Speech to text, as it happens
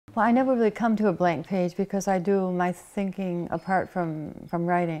Well, I never really come to a blank page because I do my thinking apart from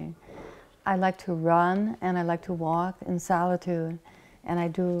writing. I like to run and I like to walk in solitude, and I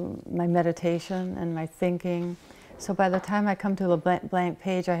do my meditation and my thinking. So by the time I come to a blank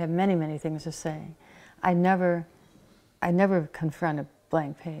page, I have many, many things to say. I never confront a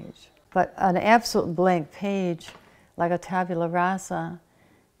blank page. But an absolute blank page, like a tabula rasa,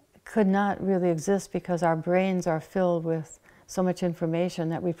 could not really exist because our brains are filled with so much information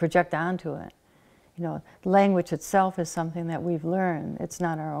that we project onto it. You know, language itself is something that we've learned. It's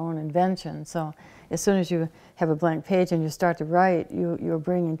not our own invention. So as soon as you have a blank page and you start to write, you're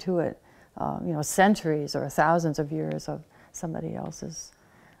bringing to it, you know, centuries or thousands of years of somebody else's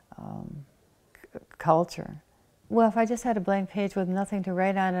culture. Well, if I just had a blank page with nothing to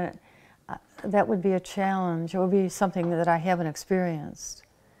write on it, that would be a challenge. It would be something that I haven't experienced.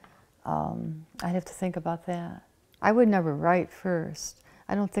 I'd have to think about that. I would never write first.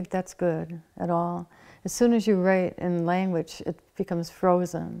 I don't think that's good at all. As soon as you write in language, it becomes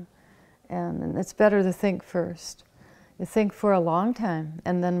frozen. And it's better to think first. You think for a long time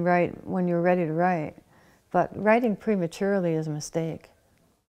and then write when you're ready to write. But writing prematurely is a mistake.